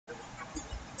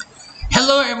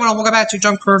Hello everyone, and welcome back to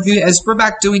Jump Review as we're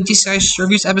back doing DCI Show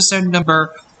Reviews episode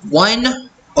number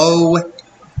 108.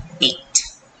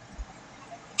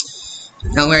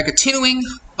 Now we're continuing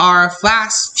our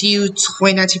last few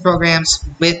 2019 programs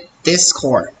with this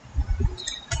core.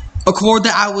 A core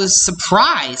that I was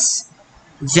surprised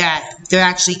that they're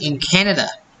actually in Canada.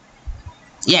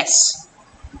 Yes,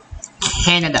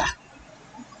 Canada.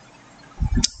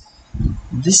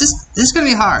 This is gonna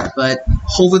be hard, but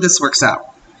hopefully this works out.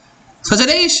 So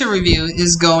today's show review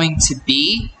is going to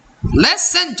be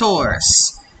Les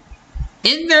Stentors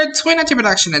in their 2019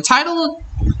 production entitled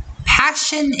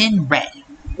Passion in Red.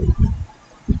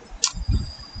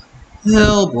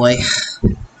 Oh boy.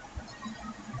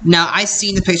 Now I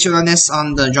seen the picture on this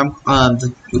on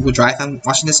the Google Drive I'm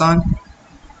watching this on.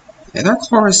 Yeah, their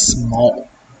core is small.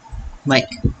 Like,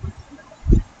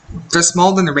 they're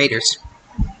smaller than the Raiders.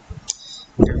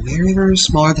 They're very, very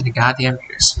smaller than the goddamn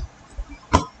Raiders.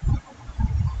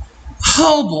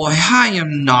 Oh boy, I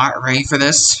am not ready for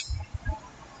this.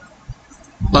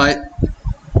 But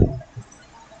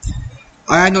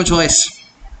I had no choice.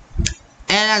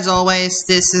 And as always,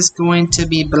 this is going to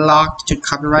be blocked to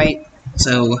copyright,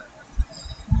 so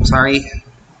sorry.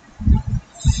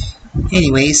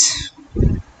 Anyways,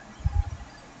 you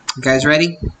guys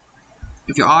ready?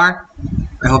 If you are,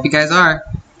 I hope you guys are.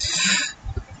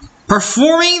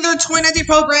 Performing their 2019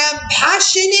 program,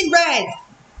 Passion in Red.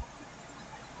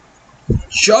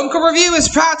 Jump Review is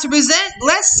proud to present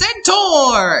Les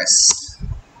Stentors.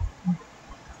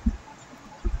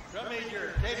 Drum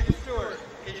Major David Stewart,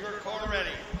 get your corner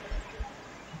ready.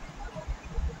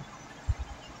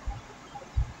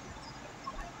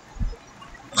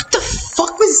 What the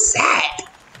fuck was that?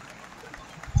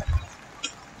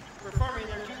 Performing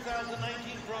their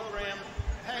 2019 program,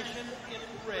 Passion in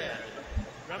Red.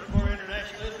 Drum Corps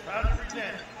International is proud to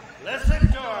present Les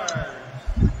Stentors.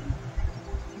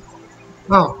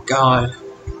 Oh god.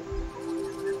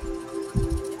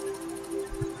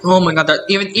 Oh my god,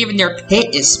 even their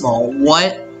pit is small.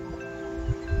 What?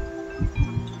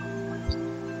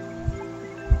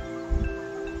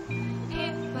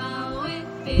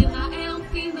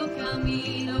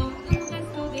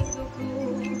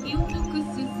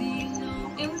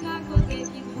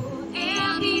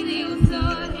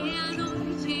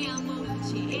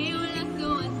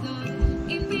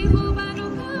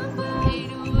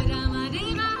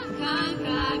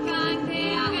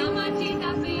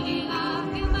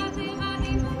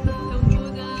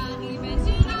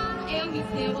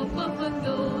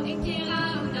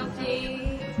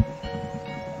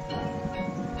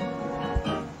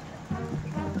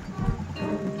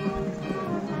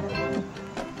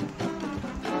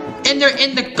 And they're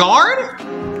in the guard?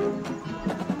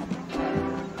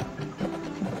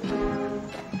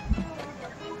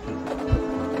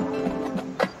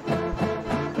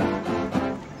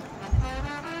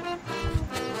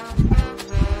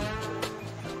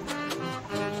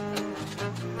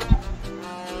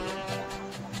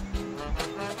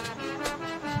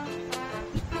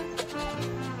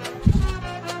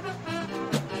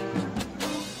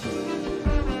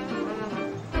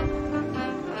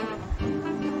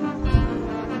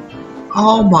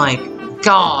 Oh my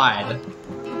god.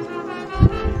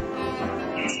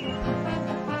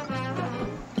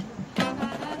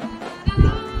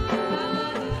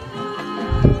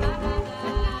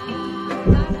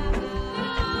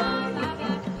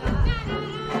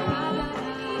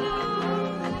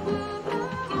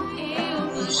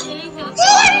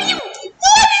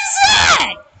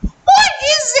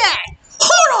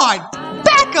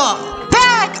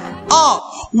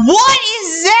 What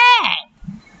is that?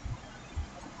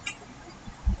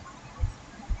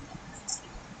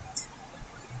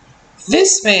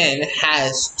 This man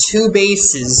has two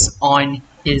bases on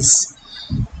his...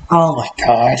 Oh my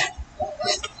god.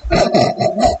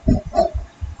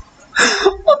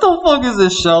 What the fuck is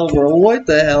this show, bro? What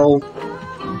the hell?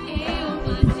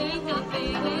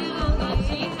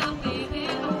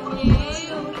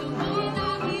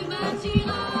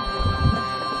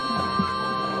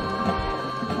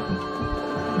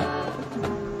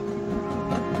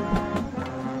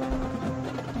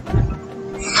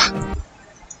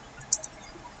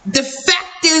 The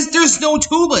fact is, there's no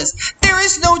tubas. There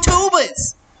is no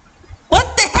tubas.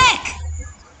 What the heck?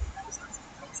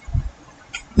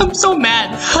 I'm so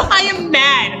mad. I am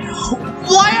mad.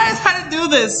 Why do I have to do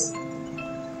this?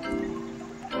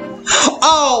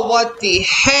 Oh, what the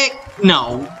heck?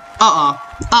 No.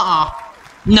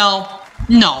 No.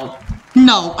 No.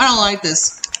 No. I don't like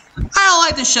this. I don't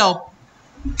like this show.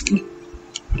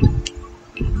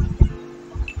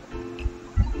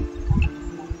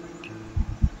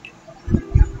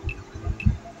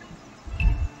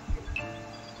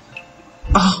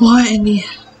 What in the...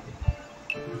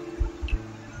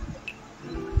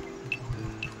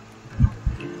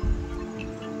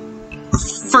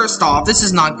 First off, this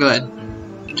is not good.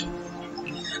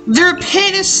 Their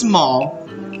pit is small.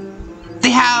 They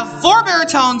have 4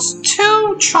 baritones,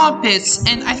 2 trumpets,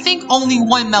 and I think only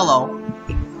 1 mellow.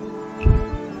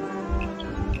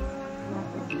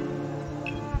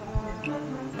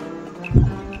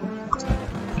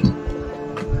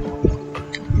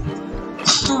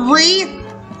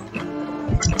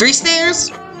 Three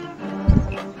snares,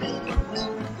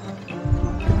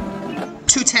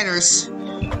 2 tenors,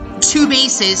 2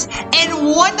 basses, and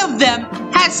one of them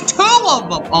has 2 of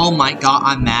them! Oh my god,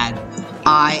 I'm mad.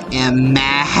 I am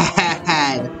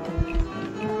mad.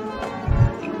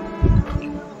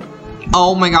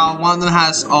 Oh my god, one of them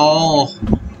has... Oh.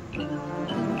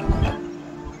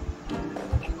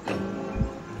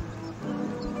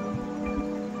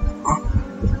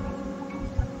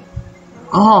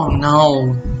 Oh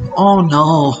no. Oh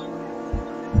no.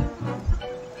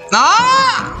 Ah!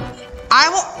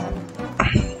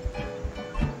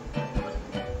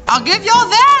 I'll give y'all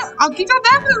that! I'll give y'all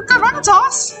that with a good run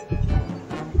toss!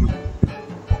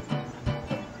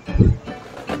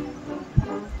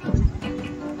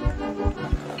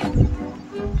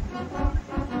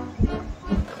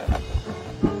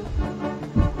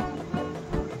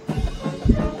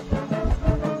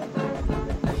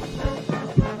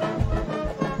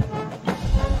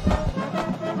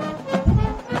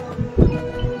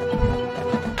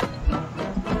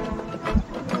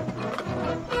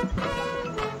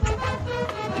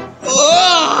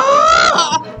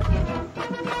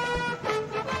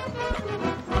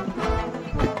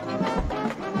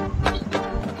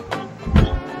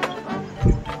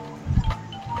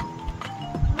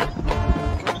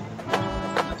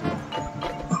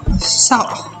 So...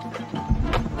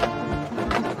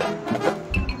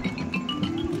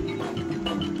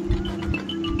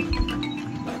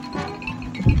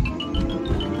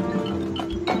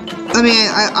 I mean,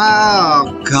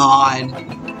 oh god.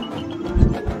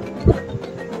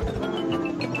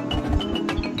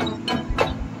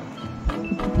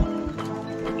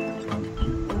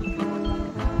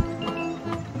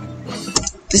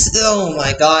 Oh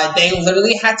my god, they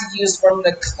literally had to use one of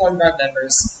the corn guard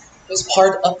members. It was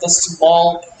part of the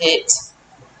small pit.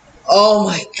 Oh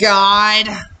my god.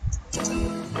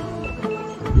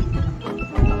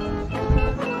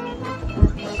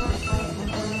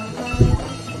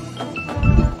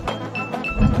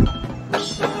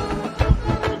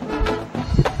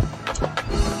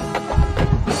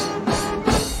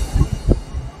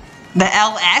 The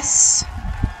LS?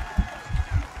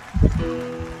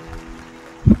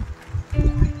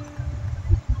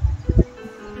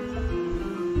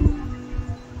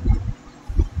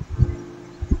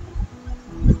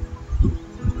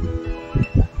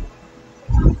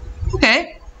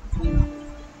 Okay.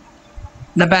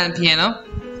 The band piano.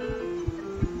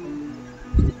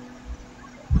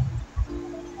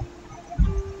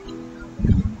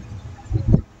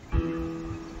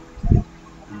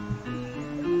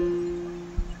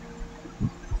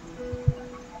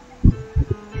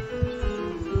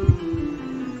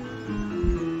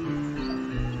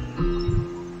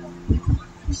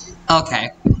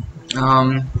 Okay.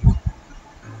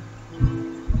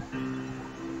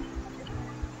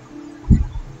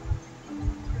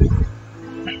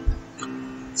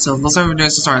 So those are doing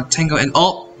to start tango and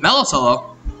oh, mellow solo.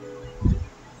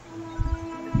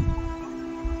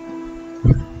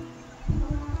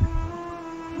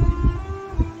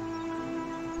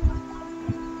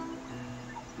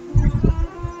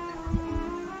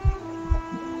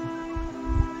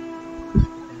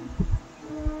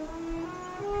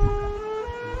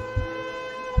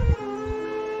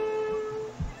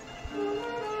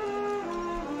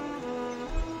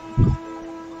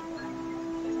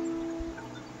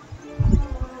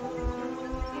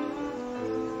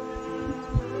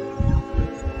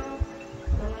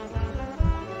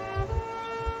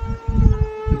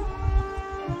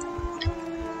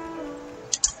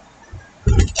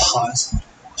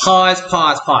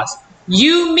 Pause.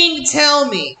 You mean to tell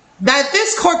me that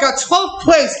this court got 12th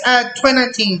place at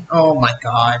 2019? Oh my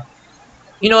god.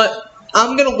 You know what?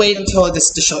 I'm gonna wait until the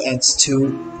show ends to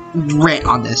rant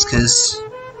on this, cause...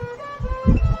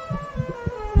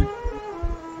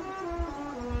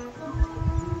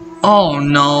 Oh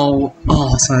no.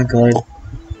 Oh, it's not good.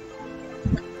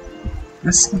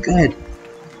 That's not good.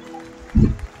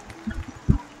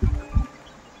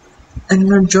 And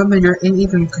your drummer, you ain't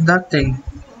even conducting.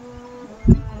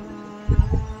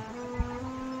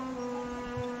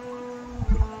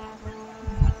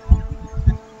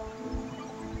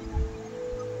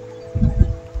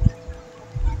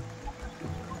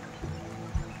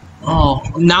 Oh,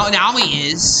 now he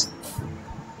is.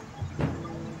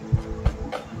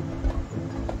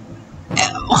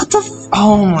 What the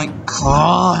oh my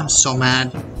god, I'm so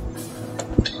mad.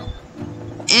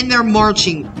 And their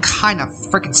marching kinda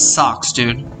freaking sucks,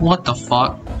 dude. What the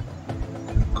fuck?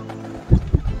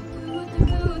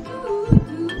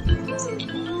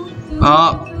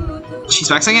 Oh, she's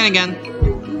maxing in again.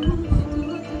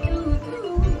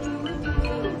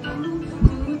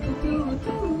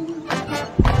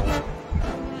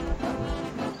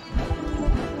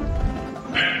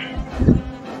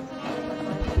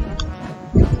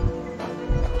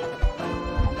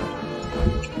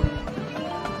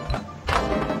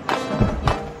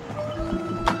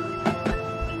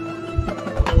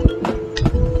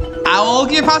 I will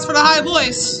give props for the high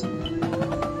voice.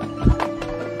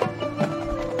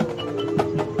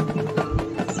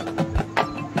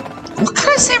 What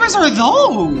kind of sabers are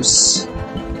those?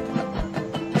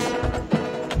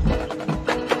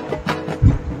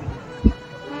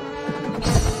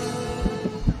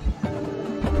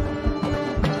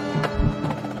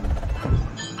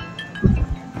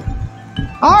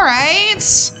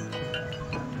 Alright.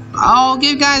 I'll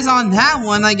give guys on that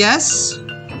one, I guess.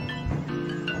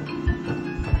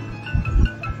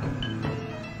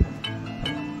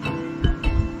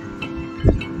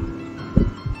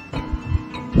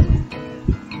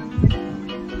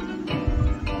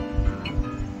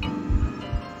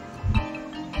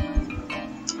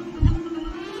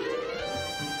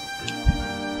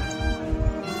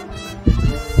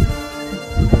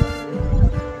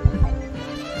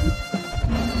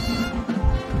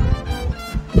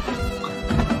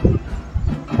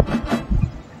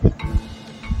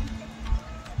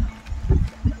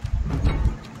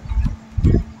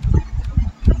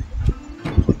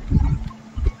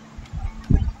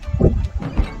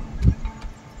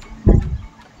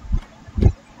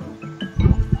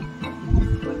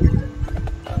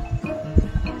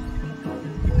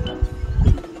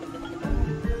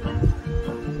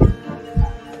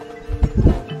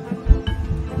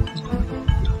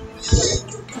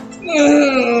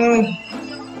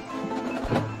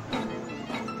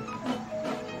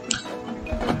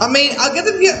 I mean, I'll give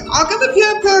the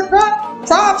piano player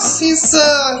props. He's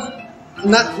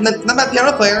not my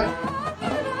piano player.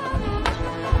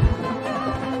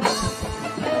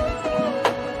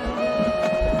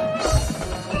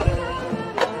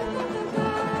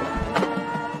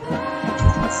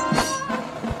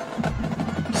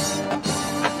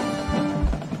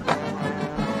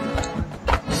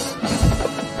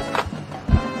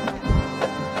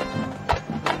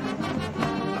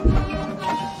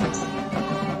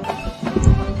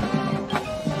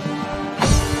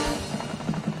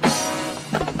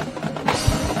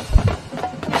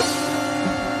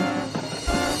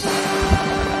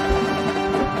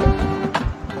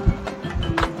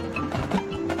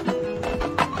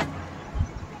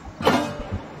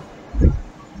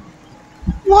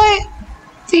 What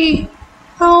the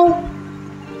hell?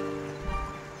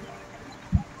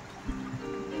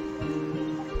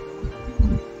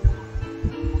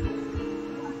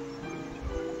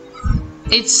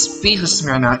 It's speechless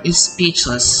right now. It's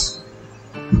speechless.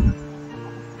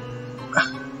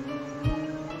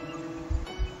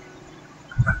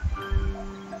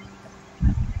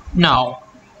 No.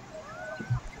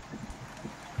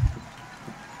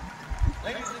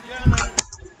 Ladies and gentlemen,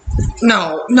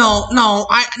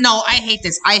 No, I hate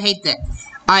this. I hate that.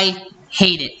 I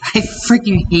hate it. I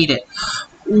freaking hate it.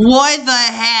 What the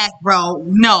heck, bro?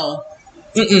 No.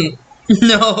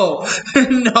 No.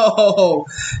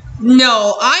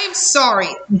 No, I'm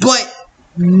sorry, but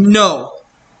no.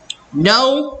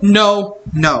 No.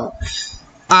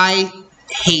 I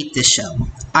hate this show.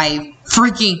 I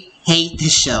freaking hate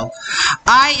this show.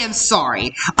 I am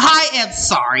sorry,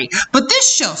 but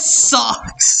this show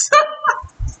sucks.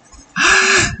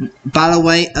 By the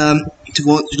way,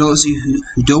 to those of you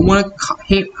who don't want to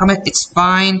comment, it's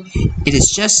fine. It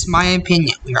is just my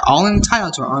opinion. We are all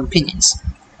entitled to our own opinions.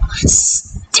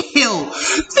 Still,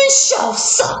 this show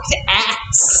sucks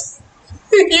ass.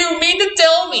 You mean to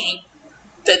tell me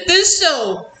that this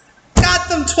show got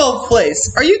them 12th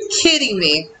place? Are you kidding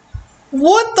me?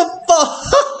 What the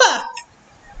fuck?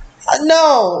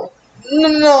 No,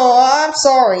 I'm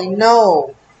sorry,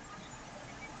 no.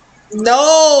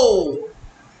 No!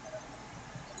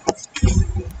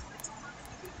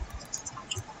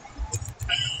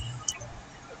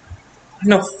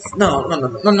 No,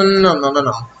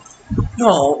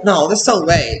 there's no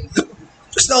way.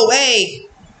 There's no way.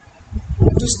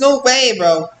 There's no way,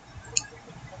 bro.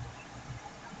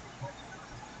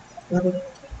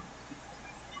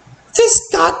 This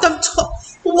guy got them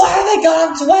 12. Why they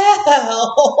got them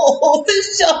 12?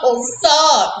 This show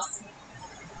sucks.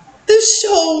 This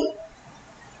show.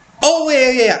 Oh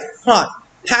wait, yeah. Hold on.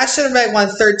 Passion and Red won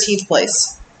 13th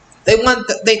place. They won.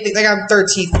 They got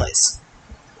 13th place.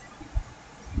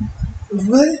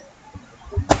 What?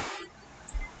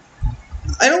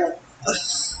 I don't.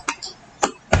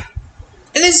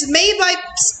 And it's made by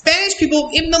Spanish people,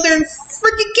 even though they're in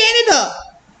freaking Canada.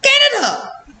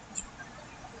 Canada.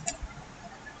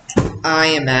 I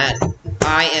am mad.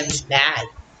 I am mad.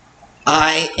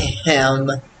 I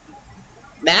am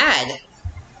mad.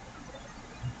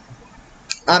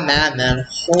 I'm mad, man.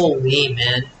 Holy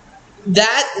man.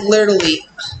 That literally.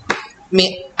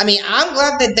 I mean, I'm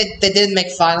glad that they didn't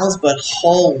make finals, but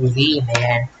holy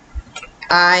man,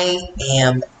 I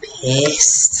am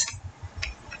pissed.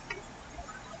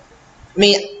 I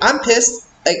mean, I'm pissed.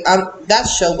 Like, that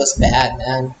show was bad,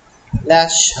 man. That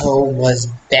show was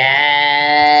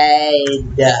bad.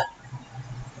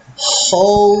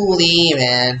 Holy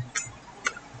man.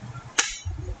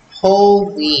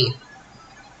 Holy.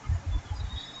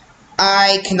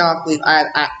 I cannot believe I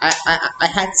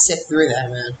had to sit through that,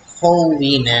 man.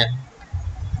 Holy man.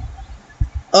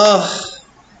 Ugh.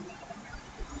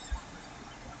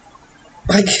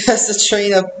 I guess the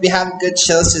train of having good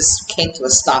shows just came to a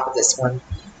stop at this one.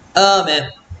 Oh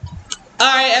man.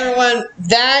 Alright everyone,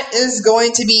 that is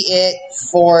going to be it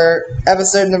for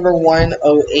episode number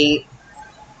 108.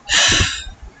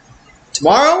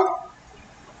 Tomorrow,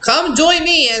 come join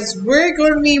me as we're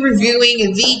going to be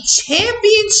reviewing the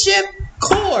Championship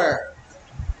Core.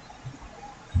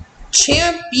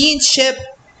 Championship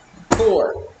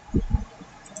Core.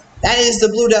 That is the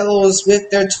Blue Devils with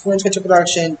their 2020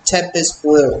 production, Tempest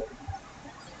Blue.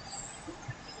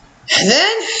 And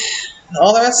then,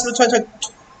 all the rest of the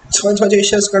 2020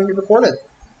 show is going to be recorded.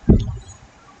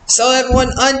 So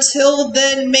everyone, until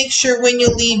then, make sure when you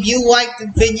leave, you like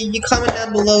the video, you comment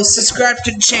down below, subscribe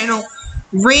to the channel,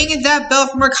 ring that bell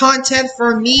for more content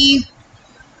for me.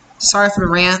 Sorry for the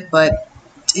rant, but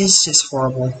it's just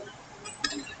horrible.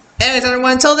 Anyways,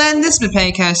 everyone, until then, this has been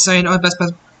Pancast, so you know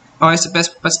always the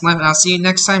best in life, and I'll see you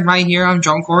next time right here on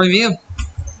Drum Core Review.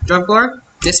 Drum Core,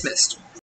 dismissed.